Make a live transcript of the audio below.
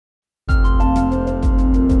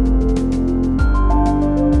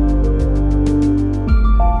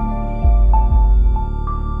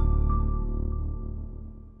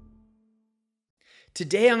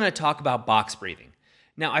Today I'm going to talk about box breathing.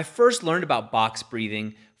 Now, I first learned about box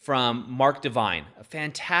breathing from Mark Devine, a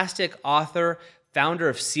fantastic author, founder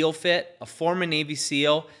of SEALFIT, a former Navy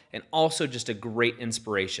SEAL, and also just a great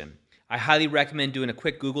inspiration. I highly recommend doing a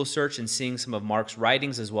quick Google search and seeing some of Mark's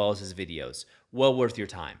writings as well as his videos. Well worth your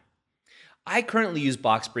time. I currently use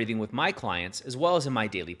box breathing with my clients as well as in my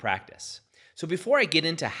daily practice. So before I get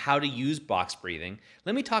into how to use box breathing,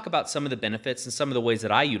 let me talk about some of the benefits and some of the ways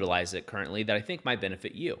that I utilize it currently that I think might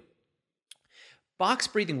benefit you. Box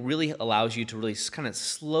breathing really allows you to really kind of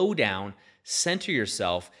slow down, center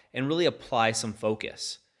yourself, and really apply some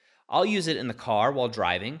focus. I'll use it in the car while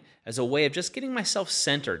driving as a way of just getting myself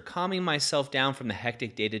centered, calming myself down from the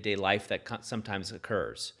hectic day-to-day life that sometimes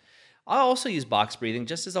occurs. I'll also use box breathing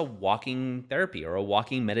just as a walking therapy or a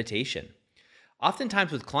walking meditation.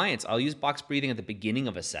 Oftentimes with clients, I'll use box breathing at the beginning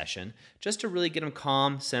of a session just to really get them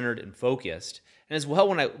calm, centered, and focused. And as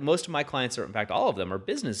well, most of my clients are, in fact, all of them are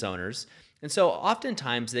business owners. And so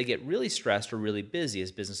oftentimes they get really stressed or really busy,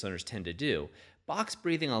 as business owners tend to do. Box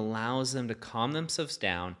breathing allows them to calm themselves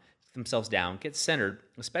down, get centered,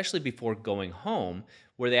 especially before going home,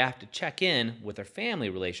 where they have to check in with their family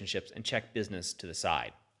relationships and check business to the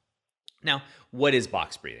side. Now, what is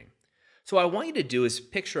box breathing? So what I want you to do is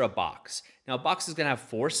picture a box. Now, a box is going to have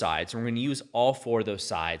 4 sides, and we're going to use all 4 of those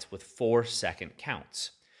sides with 4-second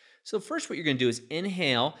counts. So first what you're going to do is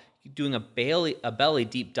inhale, doing a belly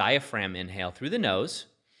deep diaphragm inhale through the nose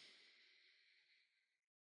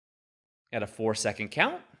at a 4-second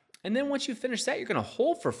count. And then once you finish that, you're going to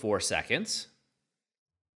hold for 4 seconds.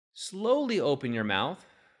 Slowly open your mouth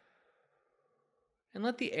and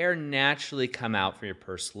let the air naturally come out from your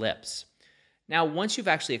pursed lips. Now, once you've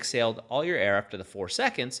actually exhaled all your air after the 4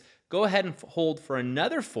 seconds, go ahead and hold for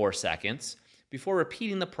another 4 seconds before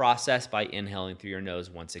repeating the process by inhaling through your nose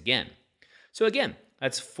once again. So again,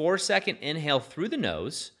 that's 4-second inhale through the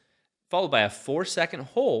nose, followed by a 4-second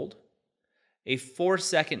hold, a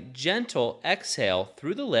 4-second gentle exhale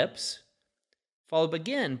through the lips, followed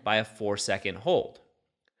again by a 4-second hold.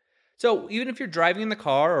 So even if you're driving in the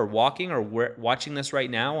car or walking or watching this right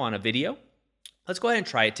now on a video, let's go ahead and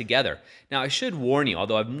try it together. Now, I should warn you,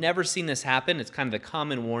 although I've never seen this happen, it's kind of the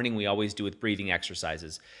common warning we always do with breathing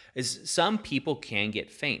exercises, is some people can get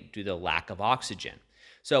faint due to the lack of oxygen.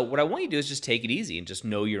 So what I want you to do is just take it easy and just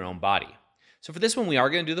know your own body. So for this one, we are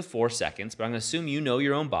going to do the 4 seconds, but I'm going to assume you know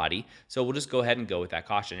your own body, so we'll just go ahead and go with that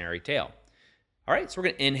cautionary tale. All right, so we're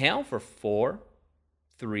going to inhale for 4,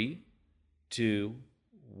 3, 2,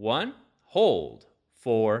 1. Hold.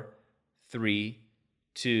 4, 3,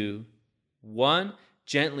 2, 1.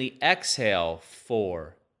 Gently exhale.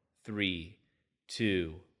 4, 3,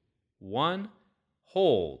 2, 1.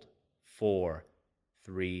 Hold. 4,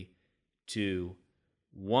 3, 2,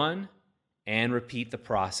 1. And repeat the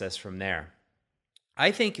process from there.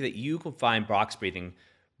 I think that you can find box breathing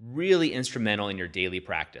really instrumental in your daily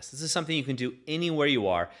practice. This is something you can do anywhere you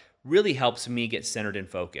are. Really helps me get centered and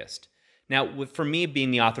focused. Now, for me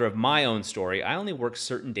being the author of my own story, I only work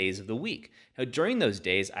certain days of the week. Now, during those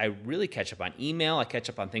days, I really catch up on email. I catch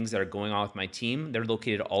up on things that are going on with my team. They're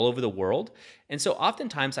located all over the world. And so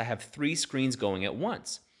oftentimes I have 3 screens going at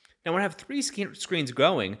once. Now, when I have 3 screens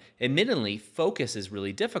going, admittedly, focus is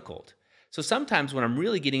really difficult. So sometimes when I'm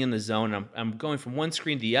really getting in the zone, I'm going from one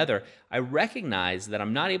screen to the other, I recognize that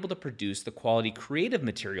I'm not able to produce the quality creative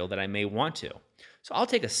material that I may want to. So I'll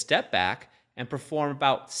take a step back and perform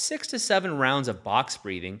about 6 to 7 rounds of box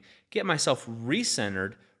breathing, get myself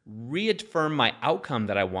recentered, reaffirm my outcome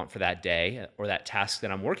that I want for that day or that task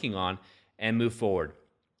that I'm working on, and move forward.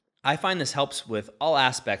 I find this helps with all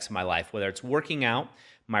aspects of my life, whether it's working out,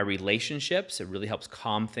 my relationships, it really helps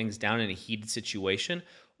calm things down in a heated situation,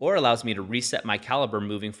 or allows me to reset my caliber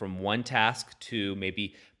moving from one task to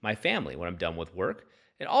maybe my family when I'm done with work.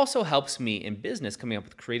 It also helps me in business coming up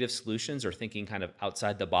with creative solutions or thinking kind of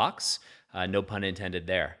outside the box, no pun intended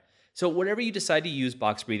there. So whatever you decide to use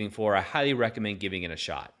box breathing for, I highly recommend giving it a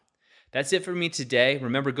shot. That's it for me today.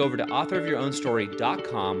 Remember, go over to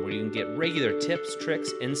authorofyourownstory.com where you can get regular tips,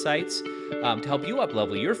 tricks, insights to help you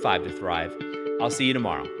up-level your 5 to Thrive. I'll see you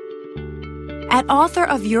tomorrow. At Author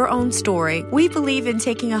of Your Own Story, we believe in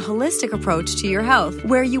taking a holistic approach to your health,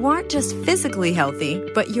 where you aren't just physically healthy,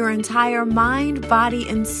 but your entire mind, body,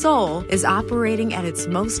 and soul is operating at its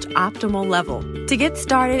most optimal level. To get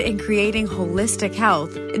started in creating holistic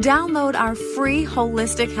health, download our free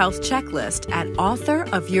holistic health checklist at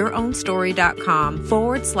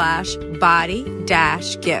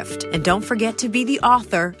authorofyourownstory.com/body-gift. And don't forget to be the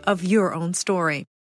author of your own story.